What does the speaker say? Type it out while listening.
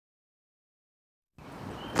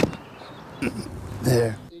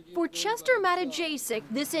There. For Chester Matajasic,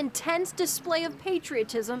 this intense display of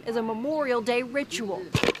patriotism is a Memorial Day ritual.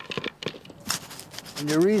 And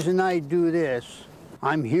the reason I do this,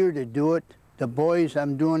 I'm here to do it. The boys,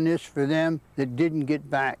 I'm doing this for them that didn't get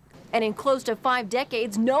back. And in close to 5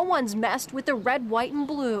 decades, no one's messed with the red, white, and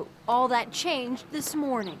blue. All that changed this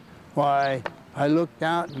morning. Why, I looked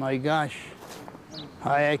out, and my gosh,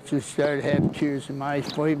 I actually started to have tears in my eyes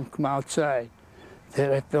before I even come outside.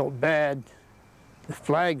 That I felt bad. The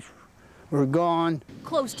flags were gone.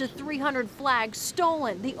 Close to 300 flags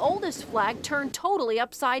stolen. The oldest flag turned totally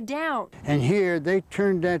upside down. And here, they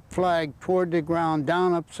turned that flag toward the ground,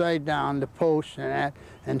 down upside down, the post and that,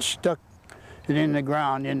 and stuck it in the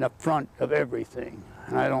ground in the front of everything.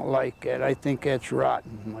 And I don't like it. I think that's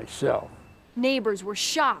rotten myself. Neighbors were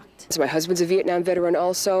shocked. My husband's a Vietnam veteran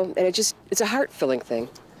also, and it's a heart-filling thing.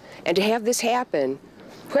 And to have this happen,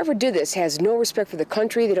 whoever did this has no respect for the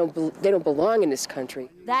country. They don't belong in this country.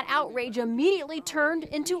 That outrage immediately turned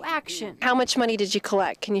into action. How much money did you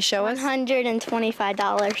collect? Can you show us?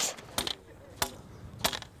 $125.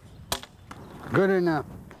 Good enough.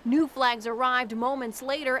 New flags arrived moments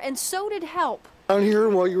later, and so did help. Down here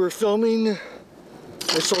while you were filming,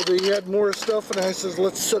 I saw they had more stuff, and I said,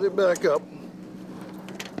 let's set it back up.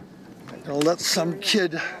 I'll let some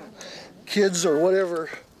kids or whatever,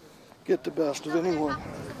 get the best of anyone.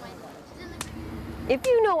 If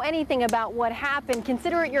you know anything about what happened,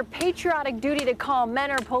 consider it your patriotic duty to call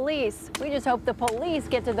men or police. We just hope the police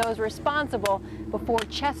get to those responsible before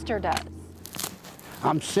Chester does.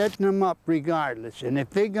 I'm setting them up regardless, and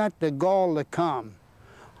if they got the gall to come,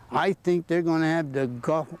 I think they're going to have the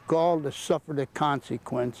gall to suffer the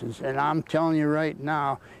consequences. And I'm telling you right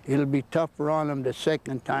now, it'll be tougher on them the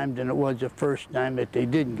second time than it was the first time that they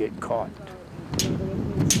didn't get caught.